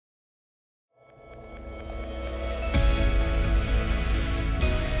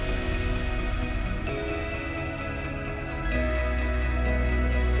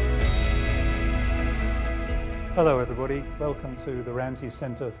Hello everybody, welcome to the Ramsay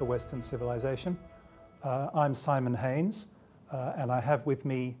Centre for Western Civilisation. I'm Simon Haynes and I have with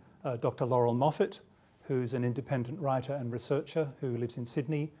me Dr. Laurel Moffat, who's an independent writer and researcher who lives in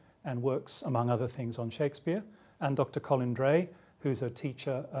Sydney and works among other things on Shakespeare, and Dr. Colin Dray, who's a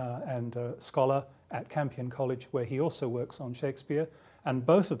teacher and a scholar at Campion College where he also works on Shakespeare, and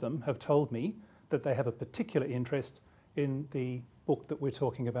both of them have told me that they have a particular interest in the book that we're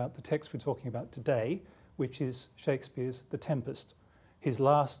talking about, the text we're talking about today, which is Shakespeare's The Tempest, his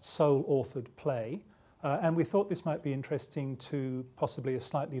last sole-authored play. And we thought this might be interesting to possibly a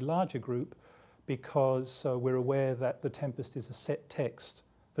slightly larger group because we're aware that The Tempest is a set text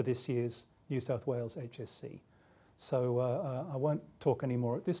for this year's New South Wales HSC. So I won't talk any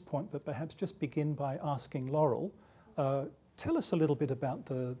more at this point, but perhaps just begin by asking Laurel, tell us a little bit about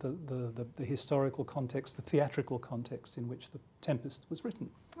the historical context, the theatrical context in which The Tempest was written.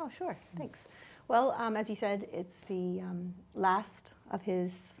 Oh, sure, thanks. Well, as you said, it's the last of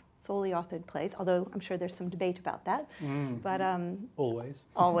his solely authored plays, although I'm sure there's some debate about that. But always.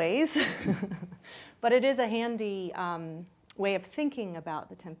 Always. But it is a handy way of thinking about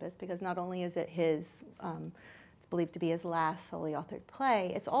The Tempest, because not only is it his, it's believed to be his last solely authored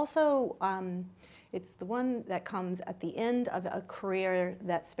play, it's also, it's the one that comes at the end of a career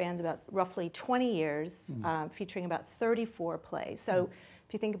that spans about roughly 20 years, featuring about 34 plays. So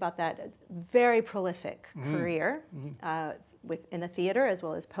if you think about that, very prolific career in the theatre as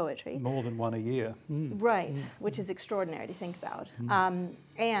well as poetry. More than one a year. Right, which is extraordinary to think about.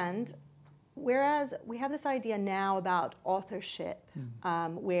 And whereas we have this idea now about authorship,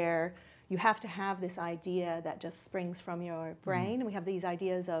 where you have to have this idea that just springs from your brain, and we have these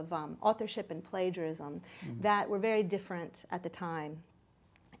ideas of authorship and plagiarism that were very different at the time.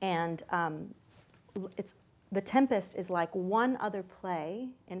 And The Tempest is like one other play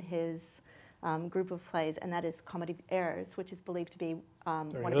in his group of plays, and that is Comedy of Errors, which is believed to be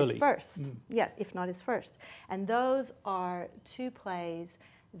one of his first. Yes, if not his first. And those are two plays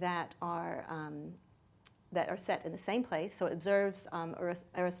that are set in the same place, so it observes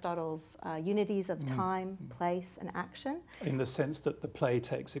Aristotle's unities of time, place, and action. In the sense that the play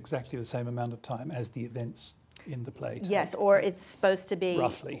takes exactly the same amount of time as the events in the play take. Yes, or it's supposed to be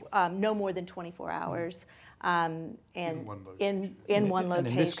roughly no more than 24 hours. And in one location. And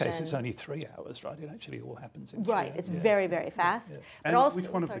in this case, it's only 3 hours, right? It actually all happens in 3 hours. Right, it's very, very fast. And also, which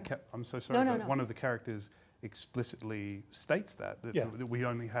one of the I'm so sorry, but one of the characters explicitly states that we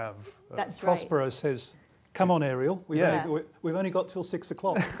only have... That's Prospero says, come on, Ariel, we've only got till 6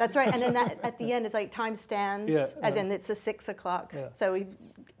 o'clock. That's right, and then at the end, it's like time stands, as in it's a 6 o'clock. So we're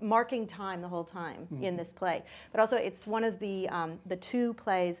marking time the whole time in this play. But also, it's one of the two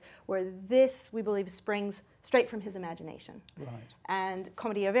plays where this, we believe, springs straight from his imagination. Right. And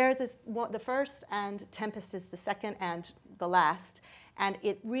Comedy of Errors is the first, and Tempest is the second and the last. And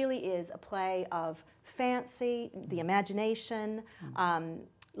it really is a play of fancy, the imagination.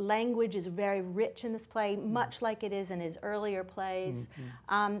 Language is very rich in this play, much like it is in his earlier plays.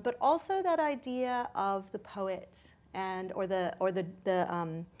 But also that idea of the poet or the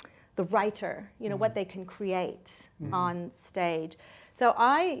writer, you know, what they can create on stage. So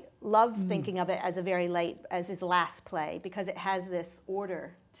I love thinking of it as as his last play, because it has this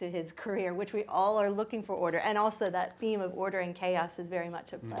order to his career, which we all are looking for order. And also that theme of order and chaos is very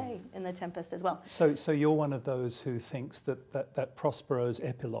much at play in The Tempest as well. So you're one of those who thinks that Prospero's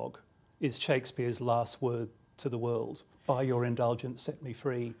epilogue is Shakespeare's last word to the world. By your indulgence, set me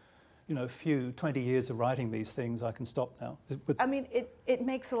free. You know, 20 years of writing these things, I can stop now. But I mean, it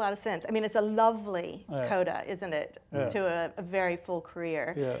makes a lot of sense. I mean, it's a lovely coda, isn't it, to a very full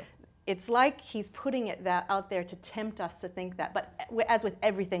career. It's like he's putting it out there to tempt us to think that, but as with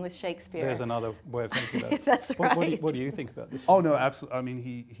everything with Shakespeare. There's another way of thinking about it. That's right. What do you think about this one? Oh, no, absolutely. I mean,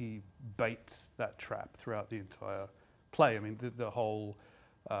 he baits that trap throughout the entire play. I mean, the whole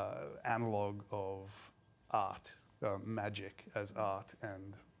analogue of art, magic as art,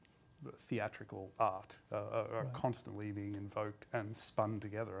 and theatrical art are constantly being invoked and spun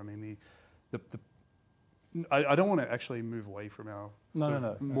together. I mean, I don't want to actually move away from our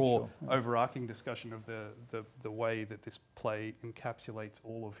more overarching discussion of the way that this play encapsulates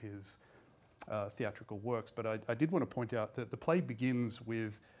all of his theatrical works, but I did want to point out that the play begins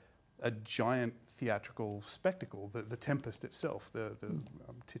with a giant theatrical spectacle, the Tempest itself, the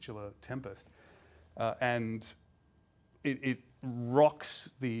titular Tempest, and it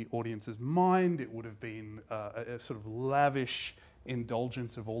rocks the audience's mind. It would have been a sort of lavish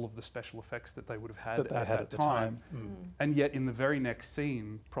indulgence of all of the special effects that they would have had at that time. And yet in the very next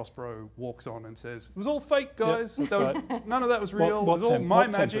scene, Prospero walks on and says, it was all fake, guys. None of that was real. It was all my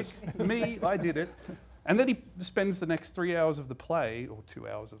magic. Me, I did it. And then he spends the next 3 hours of the play, or 2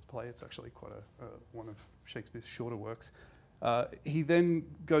 hours of the play, it's actually quite one of Shakespeare's shorter works. He then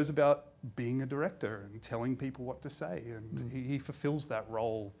goes about being a director and telling people what to say, and he fulfills that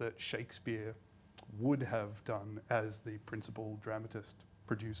role that Shakespeare would have done as the principal dramatist,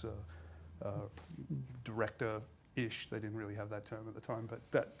 producer, director-ish. They didn't really have that term at the time,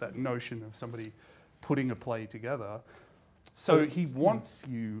 but that notion of somebody putting a play together. So he wants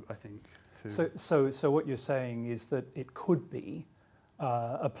you, I think, to... So what you're saying is that it could be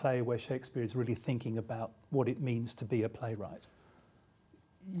a play where Shakespeare is really thinking about what it means to be a playwright.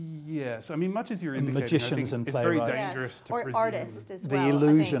 Yes, I mean, much as you're indicating, magicians and it's very playwrights. dangerous to or presume artist as well. The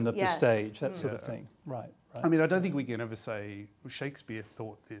illusion of the yes. stage, that sort of thing. Right. I mean, I don't think we can ever say Shakespeare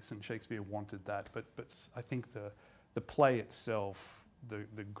thought this and Shakespeare wanted that, but I think the play itself,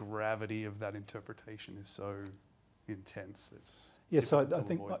 the gravity of that interpretation is so intense. It's so I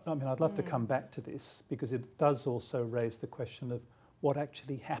think, I mean, I'd love to come back to this because it does also raise the question of what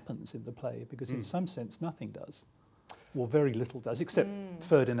actually happens in the play, because in some sense nothing does. Well, very little does, except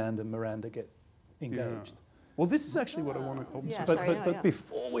Ferdinand and Miranda get engaged. Yeah. Well, this is actually what I want to... Yeah, but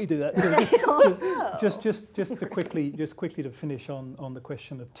before we do that, just to quickly to finish on the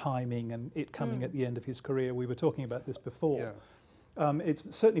question of timing and it coming at the end of his career, we were talking about this before. Yes.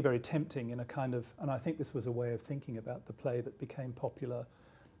 It's certainly very tempting in a kind of, and I think this was a way of thinking about the play that became popular,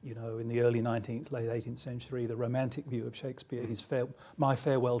 you know, in the early 19th, late 18th century, the romantic view of Shakespeare, his My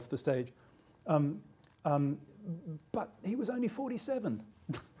Farewell to the Stage. But he was only 47,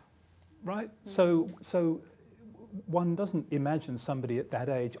 right? So one doesn't imagine somebody at that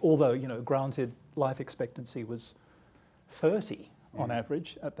age, although, you know, granted life expectancy was 30 on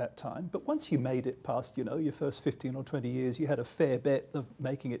average at that time. But once you made it past, you know, your first 15 or 20 years, you had a fair bet of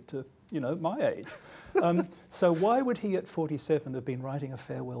making it to, you know, my age. So why would he at 47 have been writing a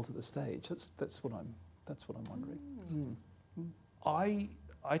farewell to the stage? That's what I'm wondering.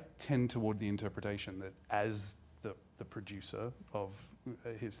 I tend toward the interpretation that as the producer of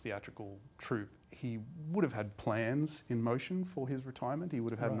his theatrical troupe, he would have had plans in motion for his retirement. He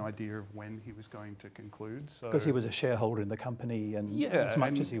would have had an idea of when he was going to conclude. Because he was a shareholder in the company, and as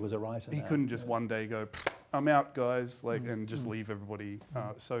much as he was a writer. He couldn't just one day go, I'm out, guys, and just leave everybody.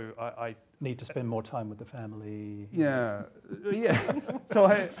 So I need to spend more time with the family. Yeah. So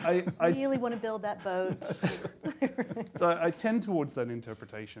I really want to build that boat. So I tend towards that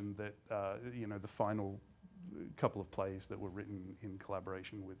interpretation that you know, the final couple of plays that were written in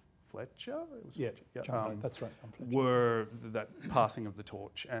collaboration with Fletcher, Fletcher. That's right, from Fletcher. Were that passing of the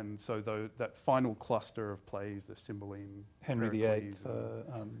torch, and so that final cluster of plays, the Cymbeline, Henry VIII.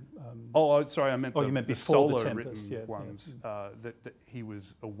 Sorry, I meant you meant before the Tempest, written ones. That he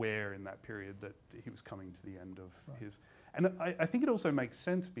was aware in that period that he was coming to the end of his, and I think it also makes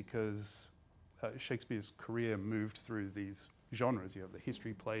sense because Shakespeare's career moved through these genres. You have the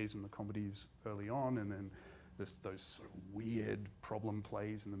history plays and the comedies early on, and then those sort of weird problem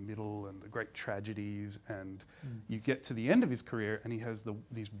plays in the middle and the great tragedies, and you get to the end of his career and he has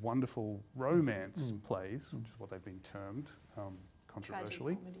these wonderful romance plays, which is what they've been termed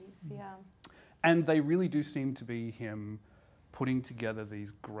controversially. Tragic comedies, yeah. And they really do seem to be him putting together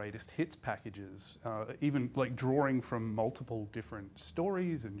these greatest hits packages, even like drawing from multiple different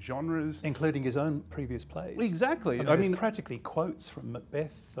stories and genres. Including his own previous plays. Exactly. I mean, practically quotes from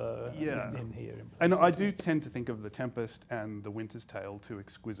Macbeth in here. And I do tend to think of The Tempest and The Winter's Tale, two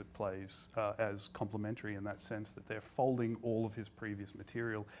exquisite plays, as complementary in that sense, that they're folding all of his previous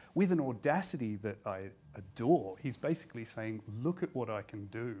material with an audacity that I adore. He's basically saying, look at what I can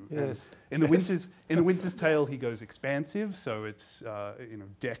do. Yes. And in the Winter's Tale, he goes expansive, so it's you know,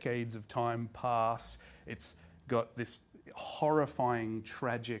 decades of time pass. It's got this horrifying,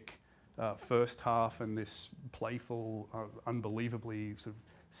 tragic first half and this playful, unbelievably sort of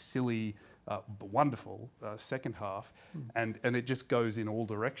silly, but wonderful second half, and it just goes in all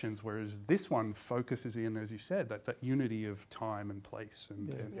directions. Whereas this one focuses in, as you said, that unity of time and place,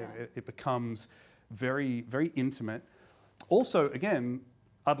 and it becomes very, very intimate. Also, again,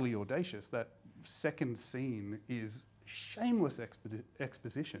 utterly audacious. That second scene is shameless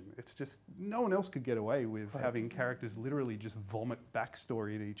exposition. It's just, no one else could get away with having characters literally just vomit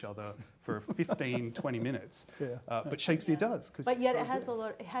backstory at each other for 15, 20 minutes. But Shakespeare does. But yet it has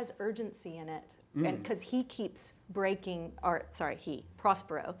it has urgency in it, and because he keeps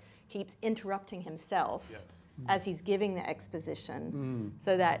Prospero keeps interrupting himself as he's giving the exposition,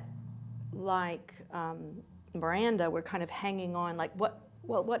 so that like Miranda, we're kind of hanging on, like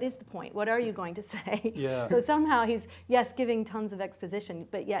well, what is the point? What are you going to say? Yeah. So somehow he's, yes, giving tons of exposition,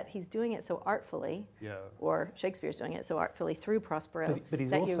 but yet he's doing it so artfully, or Shakespeare's doing it so artfully through Prospero. But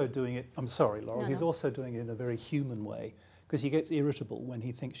he's also doing it, I'm sorry, Laurel, he's also doing it in a very human way, because he gets irritable when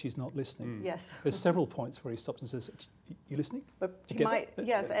he thinks she's not listening. Yes. There's several points where he stops and says, you listening? But you might,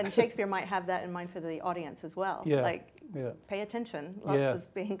 yes, and Shakespeare might have that in mind for the audience as well. Yeah. Like, pay attention, lots is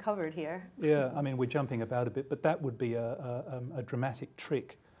being covered here. Yeah, I mean, we're jumping about a bit, but that would be a dramatic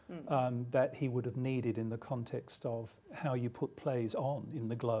trick that he would have needed in the context of how you put plays on in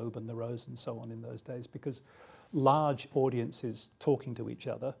the Globe and the Rose and so on in those days, because large audiences talking to each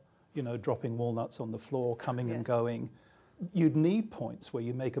other, you know, dropping walnuts on the floor, coming and going, you'd need points where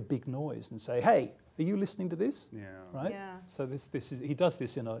you make a big noise and say, hey, are you listening to this? Yeah. Right? Yeah. So this is, he does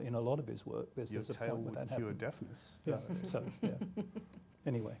this in a lot of his work. There's a point where that happens. Deafness. Yeah. So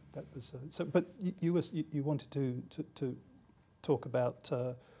anyway, that was so. But you wanted to talk about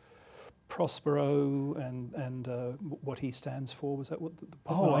Prospero and what he stands for. Was that what the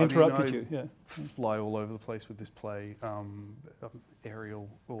I interrupted you? Yeah. Fly all over the place with this play, aerial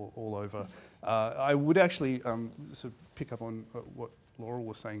all over. I would actually sort of pick up on what Laurel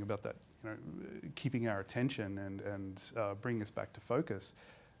was saying about that, you know, keeping our attention and bringing us back to focus.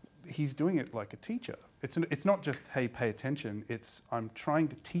 He's doing it like a teacher. It's not just, hey, pay attention. It's, I'm trying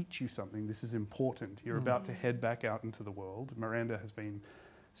to teach you something. This is important. You're about to head back out into the world. Miranda has been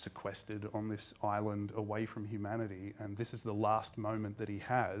sequestered on this island away from humanity, and this is the last moment that he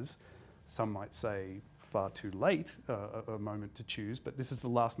has. Some might say far too late, a moment to choose, but this is the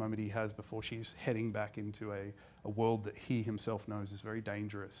last moment he has before she's heading back into a world that he himself knows is very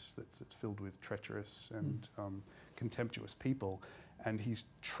dangerous, that's filled with treacherous and contemptuous people. And he's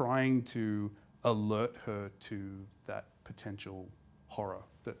trying to alert her to that potential horror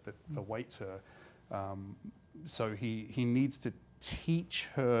that awaits her. So he needs to teach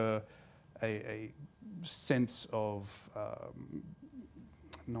her a sense of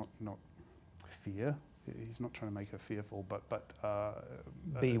not fear. He's not trying to make her fearful, but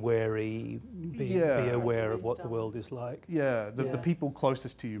be wary, be aware of what the world is like. Yeah, the people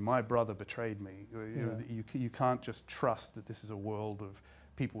closest to you. My brother betrayed me. You can't just trust that this is a world of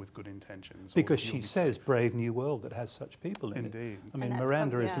people with good intentions. Because she says, "Brave new world that has such people in it." Indeed. I mean,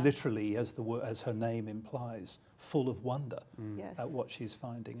 Miranda is literally, as her name implies, full of wonder at what she's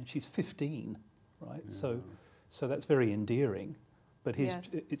finding, and she's 15, right? Yeah. So that's very endearing. But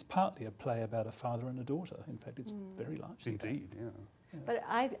it's partly a play about a father and a daughter. In fact, it's very largely. Indeed, But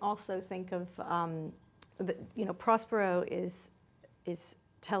I also think of, Prospero is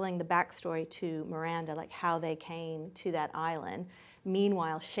telling the backstory to Miranda, like how they came to that island.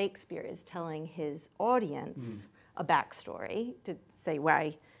 Meanwhile, Shakespeare is telling his audience a backstory to say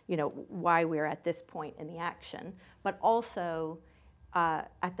why we're at this point in the action. But also,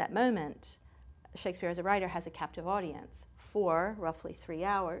 at that moment, Shakespeare as a writer has a captive audience for roughly 3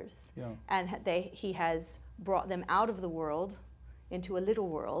 hours, and he has brought them out of the world into a little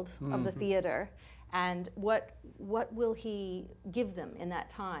world of the theater. And what will he give them in that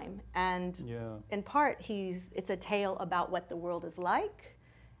time? And in part, it's a tale about what the world is like,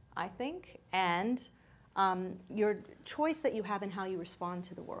 I think, and your choice that you have in how you respond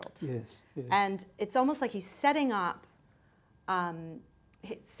to the world. Yes. And it's almost like he's setting up a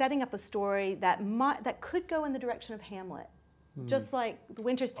story that could go in the direction of Hamlet, just like The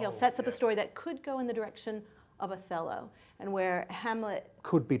Winter's Tale sets up a story that could go in the direction of Othello, and where Hamlet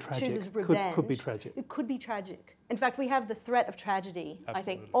could be tragic. Chooses revenge. Could be tragic. It could be tragic. In fact, we have the threat of tragedy, I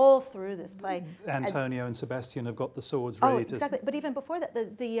think, all through this play. Antonio and Sebastian have got the swords ready to... exactly. But even before that,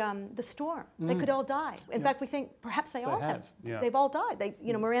 the storm, they could all die. In fact, we think perhaps they all have. Yeah. They've all died.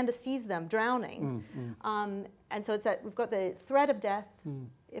 Miranda sees them drowning. And so it's that we've got the threat of death,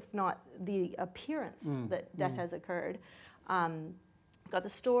 if not the appearance that death has occurred. Got the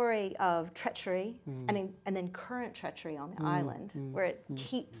story of treachery and then current treachery on the island, where it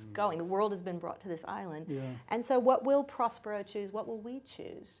keeps going. The world has been brought to this island. Yeah. And so what will Prospero choose? What will we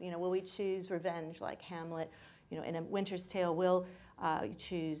choose? Will we choose revenge like Hamlet? In A Winter's Tale, will you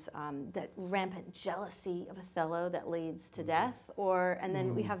choose that rampant jealousy of Othello that leads to death? And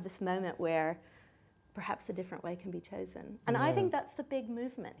then we have this moment where perhaps a different way can be chosen. And I think that's the big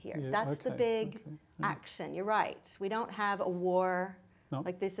movement here. That's the big action. You're right. We don't have a war. No.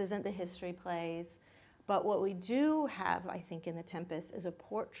 Like, this isn't the history plays. But what we do have, I think, in The Tempest is a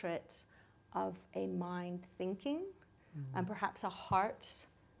portrait of a mind thinking and perhaps a heart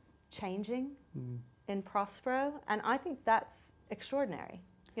changing in Prospero. And I think that's extraordinary,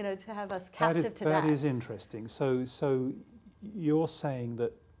 to have us captive to that. That is interesting. So you're saying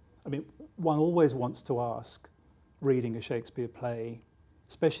that, I mean, one always wants to ask, reading a Shakespeare play,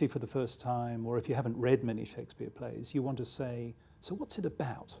 especially for the first time, or if you haven't read many Shakespeare plays, you want to say, so what's it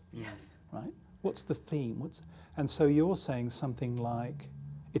about, right? What's the theme? And so you're saying something like,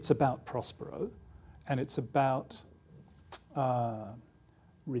 it's about Prospero, and it's about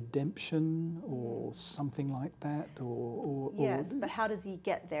redemption or something like that, yes, but how does he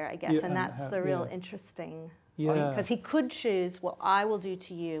get there, I guess, and that's the real interesting. Yeah, because he could choose, well, I will do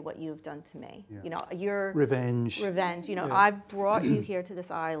to you what you've done to me. You know, your revenge. You know, I've brought you here to this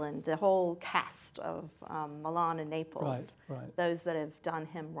island. The whole cast of Milan and Naples, those that have done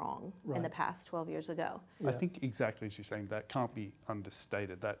him wrong in the past 12 years ago. I think exactly as you're saying, that can't be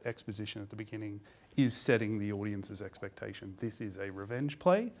understated. That exposition at the beginning is setting the audience's expectation. This is a revenge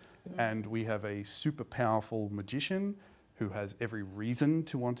play, and we have a super powerful magician who has every reason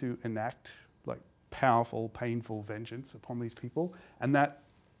to want to enact like powerful, painful vengeance upon these people, and that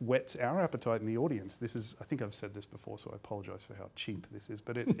whets our appetite in the audience. This is, I think I've said this before, so I apologize for how cheap this is,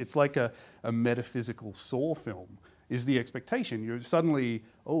 but it's like a metaphysical Saw film, is the expectation. You're suddenly,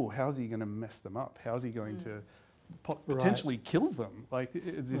 oh, how's he going to mess them up? How's he going to potentially kill them? Like,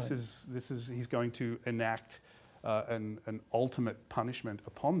 this is, he's going to enact an ultimate punishment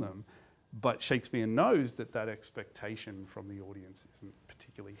upon them. But Shakespeare knows that that expectation from the audience isn't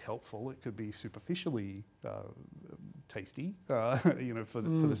particularly helpful. It could be superficially tasty, you know, for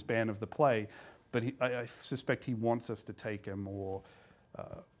the span of the play. But I suspect he wants us to take a more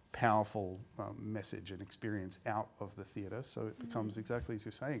powerful message and experience out of the theatre. So it becomes exactly as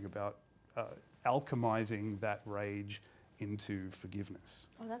you're saying about alchemizing that rage into forgiveness.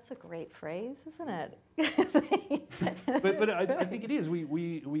 Oh, that's a great phrase, isn't it? but I think it is.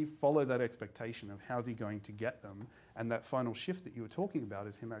 We follow that expectation of how's he going to get them, and that final shift that you were talking about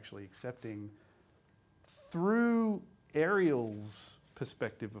is him actually accepting through Ariel's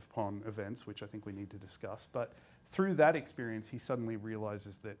perspective upon events, which I think we need to discuss, but through that experience he suddenly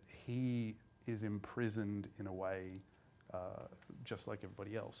realizes that he is imprisoned in a way just like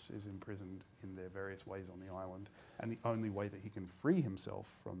everybody else is imprisoned in their various ways on the island. And the only way that he can free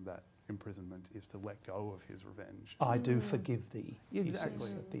himself from that imprisonment is to let go of his revenge. I do forgive thee, exactly. he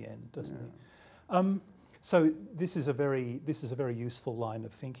says at the end, doesn't he? So this is a very useful line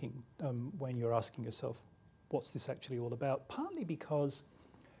of thinking when you're asking yourself, what's this actually all about? Partly because,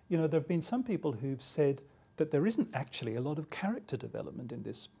 you know, there have been some people who've said that there isn't actually a lot of character development in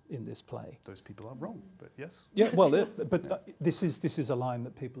this play. Those people are wrong, but yes. Yeah, well, this is a line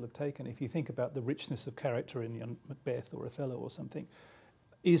that people have taken. If you think about the richness of character in young Macbeth or Othello or something,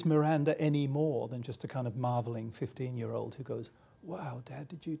 is Miranda any more than just a kind of marvelling 15-year-old who goes, "Wow, Dad,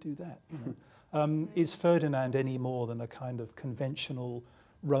 did you do that?" You know? Is Ferdinand any more than a kind of conventional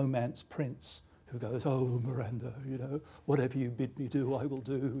romance prince who goes, "Oh, Miranda, you know, whatever you bid me do, I will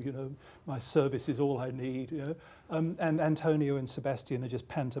do, you know, my service is all I need," you know? And Antonio and Sebastian are just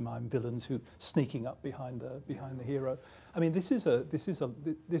pantomime villains who sneaking up behind the hero. I mean, this is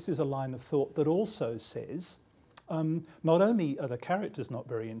a line of thought that also says, not only are the characters not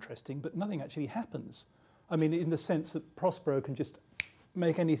very interesting, but nothing actually happens. I mean, in the sense that Prospero can just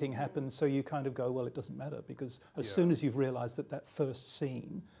make anything happen, so you kind of go, well, it doesn't matter, because as soon as you've realised that that first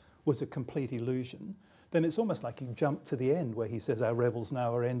scene was a complete illusion, then it's almost like you jump to the end where he says, "Our revels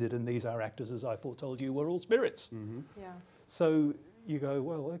now are ended, and these our actors, as I foretold you, were all spirits." Yeah. So you go,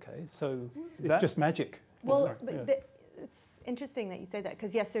 well, okay, so it's just magic. Well, it's interesting that you say that,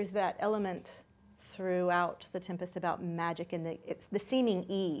 because yes, there's that element throughout the Tempest about magic and it's the seeming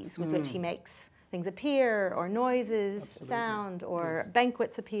ease with which he makes things appear, or noises sound, or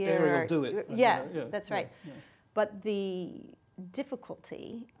banquets appear. Ariel do it. Yeah, that's right. Yeah. But the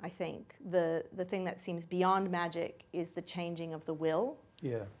difficulty, I think, the thing that seems beyond magic is the changing of the will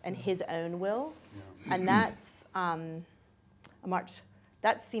and his own will. Yeah. And that's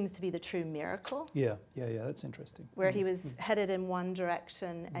that seems to be the true miracle. Yeah, that's interesting. Where he was headed in one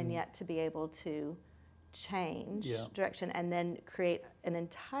direction and yet to be able to change direction and then create an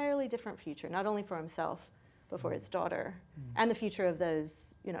entirely different future, not only for himself, but for his daughter, and the future of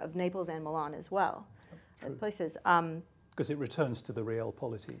those, you know, of Naples and Milan as well, those places. Because it returns to the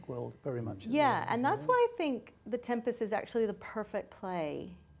realpolitik world very much. Yeah, and that's why I think The Tempest is actually the perfect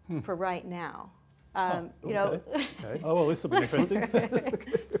play for right now. You know. Okay. Oh, well, this will be interesting.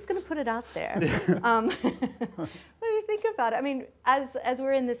 Just going to put it out there. What do you think about it? I mean, as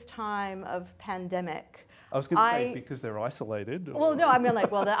we're in this time of pandemic. I was going to say because they're isolated. Well, no, I mean like,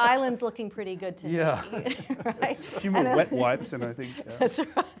 well, the island's looking pretty good to me. Right? A few more wet wipes, and I think. That's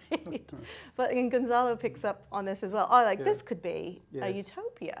right. But and Gonzalo picks up on this as well. Oh, like this could be a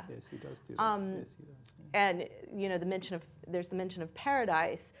utopia. Yes, he does do that. Yes, he does. And you know, there's the mention of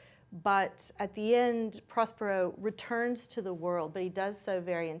paradise, But at the end, Prospero returns to the world, but he does so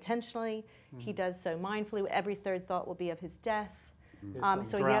very intentionally. He does so mindfully. Every third thought will be of his death. Yes,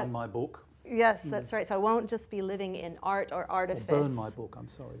 so drown my book. Yes, that's right. So I won't just be living in art or artifice. Or burn my book, I'm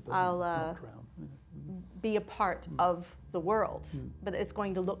sorry. Burn, I'll not drown. be a part of the world, but it's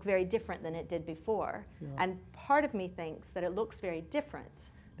going to look very different than it did before. Yeah. And part of me thinks that it looks very different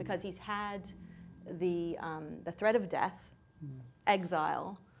because he's had the threat of death,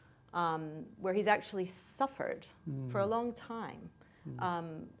 exile, where he's actually suffered for a long time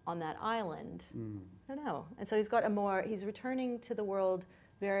on that island. I don't know. And so he's returning to the world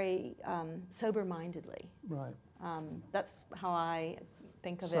very sober-mindedly. Right. That's how I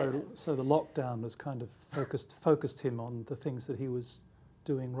think of it. So the lockdown has kind of focused him on the things that he was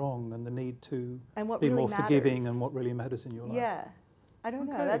doing wrong and the need to be more forgiving and what really matters in your life. Yeah. I don't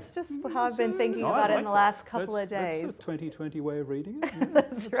know. That's just how I've been thinking about it in the last couple of days. That's a 2020 way of reading it. Yeah,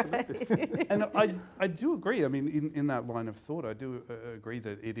 that's right. And I do agree. I mean, in that line of thought, I do agree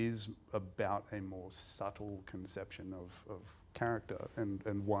that it is about a more subtle conception of character, and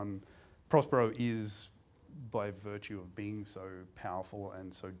one, Prospero is, by virtue of being so powerful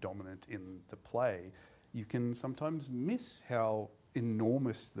and so dominant in the play, you can sometimes miss how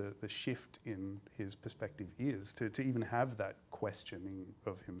enormous the shift in his perspective is to even have that questioning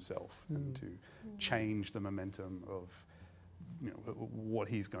of himself and to change the momentum of what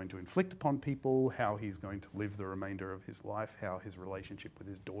he's going to inflict upon people, how he's going to live the remainder of his life, how his relationship with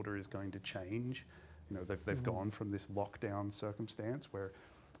his daughter is going to change. They've gone from this lockdown circumstance where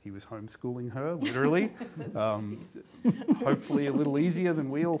he was homeschooling her, literally. Hopefully a little easier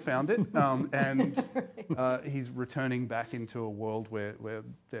than we all found it. And he's returning back into a world where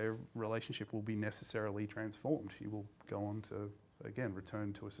their relationship will be necessarily transformed. She will go on to, again,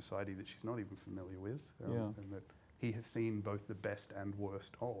 return to a society that she's not even familiar with, and that he has seen both the best and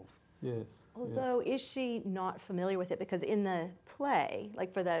worst of. Yes. Although, is she not familiar with it? Because in the play,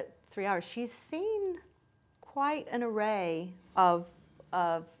 like for the 3 hours, she's seen quite an array of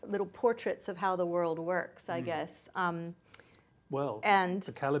little portraits of how the world works, I guess. Well, and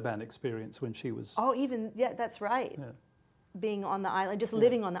the Caliban experience when she was... that's right. Yeah. Being on the island, just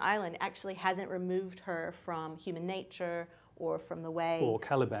living on the island, actually hasn't removed her from human nature or from the way or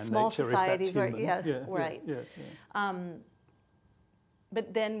Caliban small nature, societies if that's human. Right.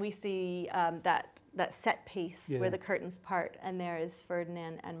 But then we see that set piece where the curtains part, and there is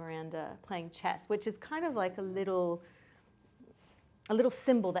Ferdinand and Miranda playing chess, which is kind of like a little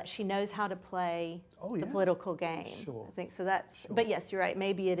symbol that she knows how to play the political game. Sure. I think so. But yes, you're right.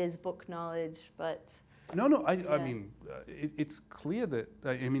 Maybe it is book knowledge, but no. I mean, it's clear that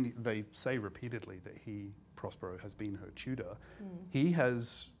they say repeatedly that Prospero has been her tutor. He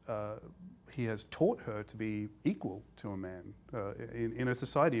has taught her to be equal to a man in a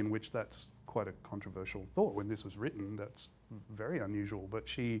society in which that's quite a controversial thought. When this was written, that's very unusual. But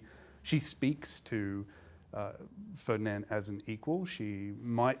she speaks to Ferdinand as an equal. She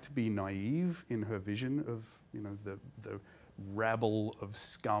might be naive in her vision of the rabble of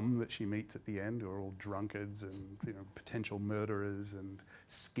scum that she meets at the end, who are all drunkards and potential murderers and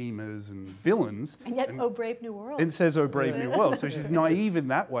schemers and villains. And yet, oh brave new world. And says, oh brave new world. So she's naive in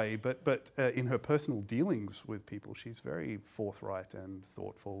that way, but in her personal dealings with people, she's very forthright and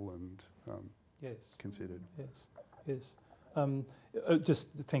thoughtful and considered. Yes.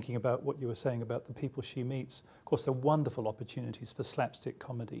 Just thinking about what you were saying about the people she meets, of course, there are wonderful opportunities for slapstick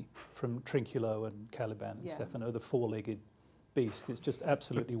comedy from Trinculo and Caliban and Stefano, the four-legged beast. It's just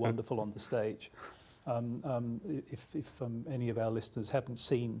absolutely wonderful on the stage. If any of our listeners haven't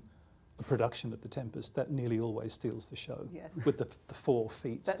seen a production of The Tempest, that nearly always steals the show, with the 4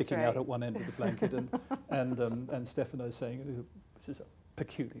 feet sticking out at one end of the blanket, and Stefano saying, "This is a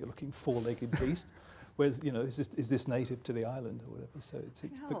peculiar-looking four-legged beast." Whereas, is this native to the island or whatever? So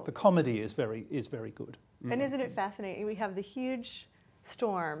the comedy is very good. And isn't it fascinating? We have the huge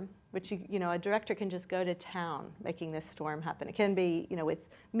storm, which a director can just go to town making this storm happen. It can be with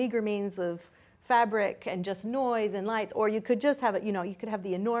meager means of fabric and just noise and lights, or you could just have you could have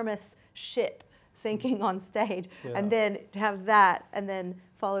the enormous ship sinking on stage, and then to have that, and then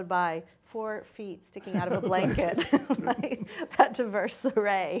followed by 4 feet sticking out of a blanket, like that diverse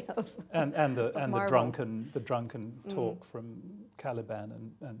array of the drunken talk from Caliban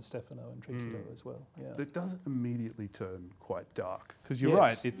and Stefano and Trinculo as well. Yeah. It does immediately turn quite dark, because you're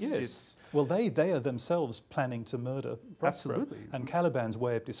right. It's well, they are themselves planning to murder Prospero. Absolutely. And Caliban's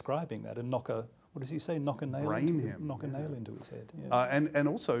way of describing that, and knock a nail into his head. Yeah. And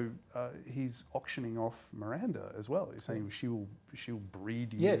also he's auctioning off Miranda as well. He's saying she'll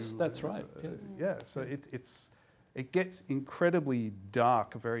breed you. Yes, that's right. Yeah. So it's it gets incredibly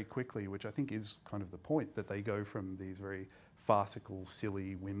dark very quickly, which I think is kind of the point, that they go from these very farcical,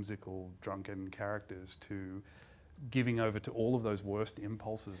 silly, whimsical, drunken characters to giving over to all of those worst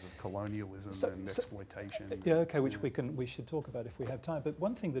impulses of colonialism and exploitation. Yeah, okay, which we should talk about if we have time. But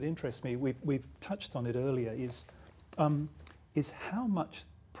one thing that interests me, we've touched on it earlier, is how much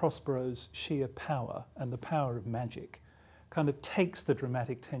Prospero's sheer power and the power of magic kind of takes the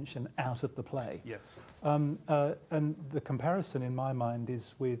dramatic tension out of the play. Yes. And the comparison in my mind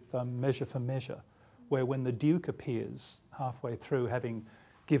is with Measure for Measure, where when the Duke appears halfway through, having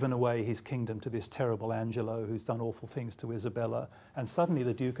given away his kingdom to this terrible Angelo who's done awful things to Isabella, and suddenly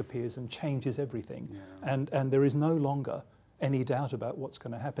the Duke appears and changes everything. Yeah. And there is no longer any doubt about what's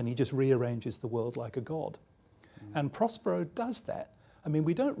going to happen. He just rearranges the world like a god. And Prospero does that. I mean,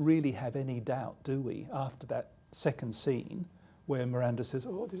 we don't really have any doubt, do we, after that second scene where Miranda says,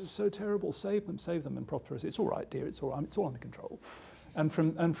 "Oh, this is so terrible, save them," and Prospero says, "It's all right, dear, it's all right, it's all under control." And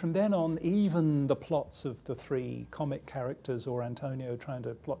from then on, even the plots of the three comic characters or Antonio trying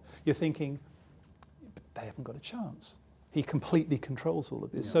to plot, you're thinking, but they haven't got a chance. He completely controls all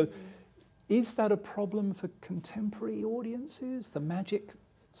of this. Yeah. So is that a problem for contemporary audiences, the magic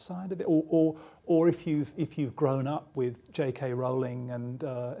side of it? Or if you've grown up with J.K. Rowling and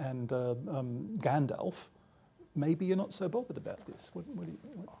Gandalf, maybe you're not so bothered about this. What do you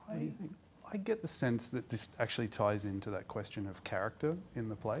think? I get the sense that this actually ties into that question of character in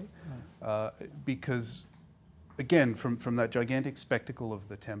the play, because, again, from that gigantic spectacle of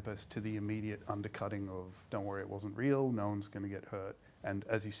the Tempest to the immediate undercutting of "don't worry, it wasn't real, no one's going to get hurt," and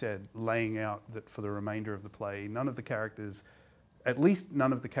as you said, laying out that for the remainder of the play, at least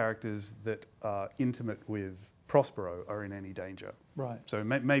none of the characters that are intimate with Prospero are in any danger. Right. So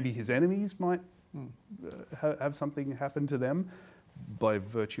maybe his enemies might have something happen to them by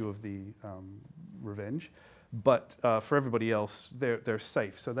virtue of the revenge, but for everybody else, they're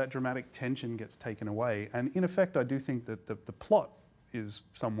safe. So that dramatic tension gets taken away, and in effect, I do think that the plot is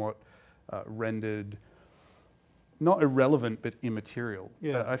somewhat rendered not irrelevant but immaterial.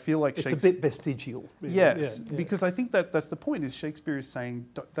 Yeah. I feel like it's a bit vestigial. Really. Yes, yeah. Because I think that's the point. Is Shakespeare is saying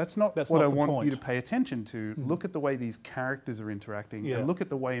that's not what I want you to pay attention to. Look at the way these characters are interacting, and look at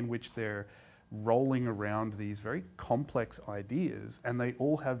the way in which they're rolling around these very complex ideas, and they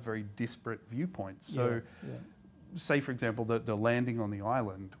all have very disparate viewpoints. So, say for example, the landing on the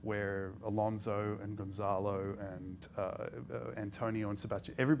island where Alonso and Gonzalo and Antonio and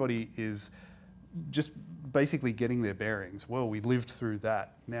Sebastian, everybody is just basically getting their bearings. Well, we lived through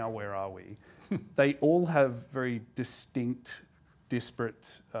that, now where are we? They all have very distinct,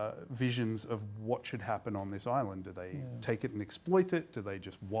 disparate visions of what should happen on this island. Do they take it and exploit it? Do they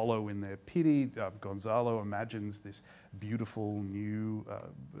just wallow in their pity? Gonzalo imagines this beautiful new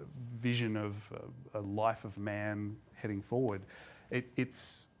vision of a life of man heading forward.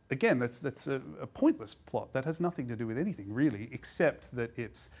 It's again, that's a pointless plot. That has nothing to do with anything really, except that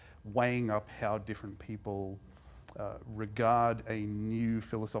it's weighing up how different people regard a new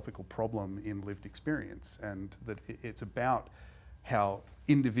philosophical problem in lived experience, and that it's about how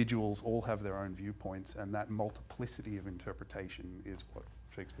individuals all have their own viewpoints, and that multiplicity of interpretation is what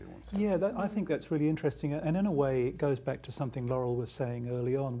Shakespeare wants to do. Yeah, I think that's really interesting, and in a way it goes back to something Laurel was saying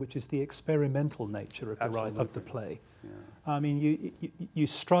early on, which is the experimental nature of the play. Yeah. I mean, you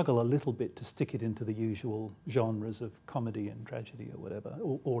struggle a little bit to stick it into the usual genres of comedy and tragedy or whatever,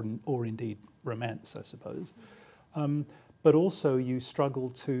 or indeed romance, I suppose. But also you struggle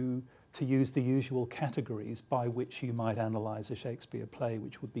to use the usual categories by which you might analyse a Shakespeare play,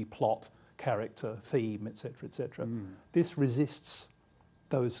 which would be plot, character, theme, etc., etc. This resists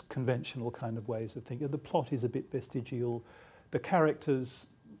those conventional kind of ways of thinking. The plot is a bit vestigial. The characters,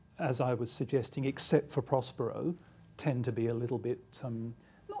 as I was suggesting, except for Prospero, tend to be a little bit,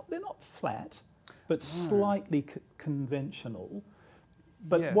 they're not flat, but slightly conventional.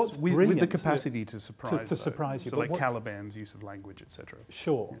 But yes, what's brilliant... With the capacity to surprise to surprise you. So like Caliban's use of language, etc.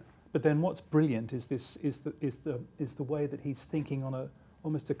 Sure. Yeah. But then what's brilliant is the way that he's thinking on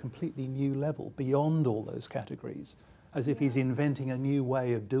almost a completely new level, beyond all those categories, as if he's inventing a new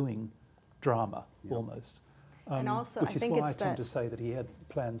way of doing drama, almost. And also, which is why I tend to say that he had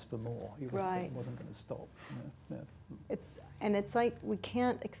plans for more. He wasn't going to stop. It's like we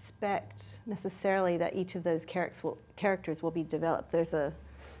can't expect necessarily that each of those characters will be developed. There's a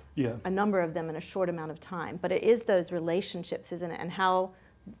number of them in a short amount of time, but it is those relationships, isn't it? And how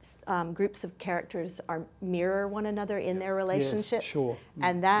groups of characters mirror one another in their relationships. Yes, sure.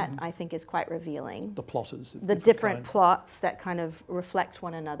 And that, I think, is quite revealing. The plotters. The different plots that kind of reflect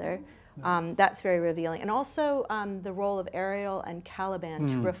one another. That's very revealing. And also the role of Ariel and Caliban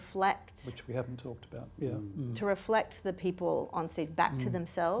to reflect... Which we haven't talked about, To reflect the people on stage back to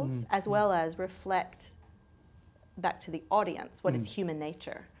themselves, as well as reflect back to the audience what is human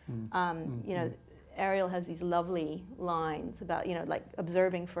nature. You know, Ariel has these lovely lines about, you know, like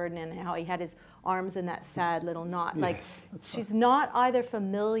observing Ferdinand and how he had his arms in that sad little knot. Yes, like she's right. not either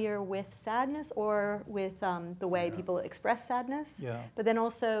familiar with sadness or with the way people express sadness. But then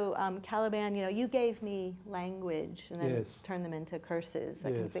also Caliban, you know, you gave me language and then turned them into curses,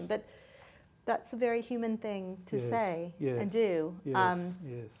 that kind of thing. But that's a very human thing to say and do.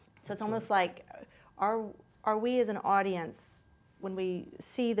 So it's almost like, are we as an audience, when we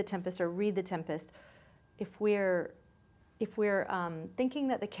see The Tempest or read The Tempest, if we're thinking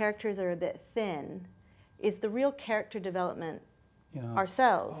that the characters are a bit thin, is the real character development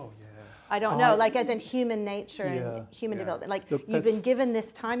ourselves? Oh, yes. I don't know, like as in human nature and human development. Like you've been given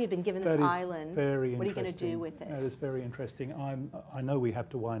this time, you've been given this island. Very what are you going to do with it? That is very interesting. I know we have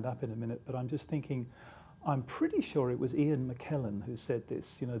to wind up in a minute, but I'm just thinking, I'm pretty sure it was Ian McKellen who said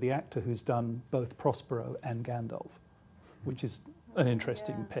this, you know, the actor who's done both Prospero and Gandalf, which is an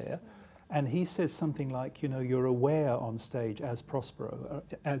interesting pair. And he says something like, you know, you're aware on stage as Prospero,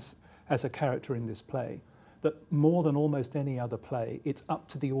 as a character in this play, that more than almost any other play, it's up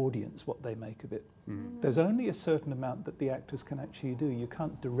to the audience what they make of it. There's only a certain amount that the actors can actually do. You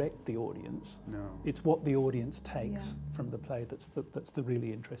can't direct the audience. No. It's what the audience takes from the play that's the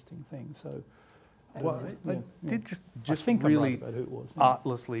really interesting thing. So. Well, I did just think really about who it was,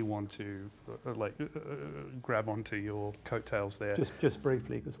 artlessly want to grab onto your coattails there. Just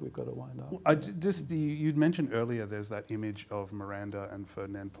briefly, because we've got to wind up. You'd mentioned earlier there's that image of Miranda and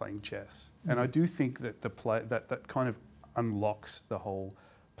Ferdinand playing chess, and I do think that the play that kind of unlocks the whole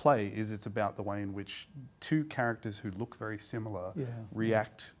play. It's about the way in which two characters who look very similar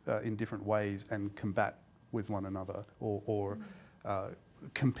react in different ways and combat with one another, or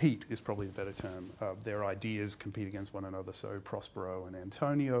compete is probably a better term. Their ideas compete against one another, so Prospero and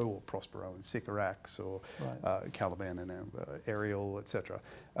Antonio, or Prospero and Sycorax, or Caliban and Ariel, etc.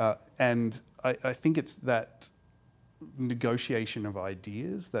 And I think it's that negotiation of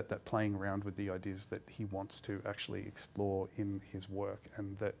ideas, that playing around with the ideas that he wants to actually explore in his work,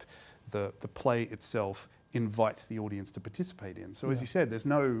 and that the play itself invites the audience to participate in. So as you said, there's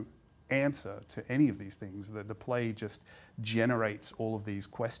no answer to any of these things. The play just generates all of these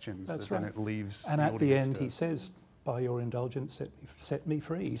questions then it leaves and the at the end to... he says, by your indulgence, set me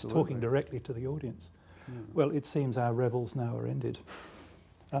free. He's talking directly to the audience. Well, it seems our revels now are ended.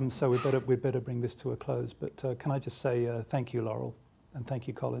 So we better bring this to a close. But can I just say thank you, Laurel, and thank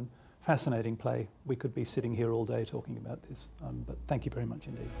you, Colin. Fascinating play. We could be sitting here all day talking about this, but thank you very much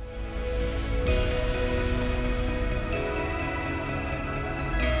indeed.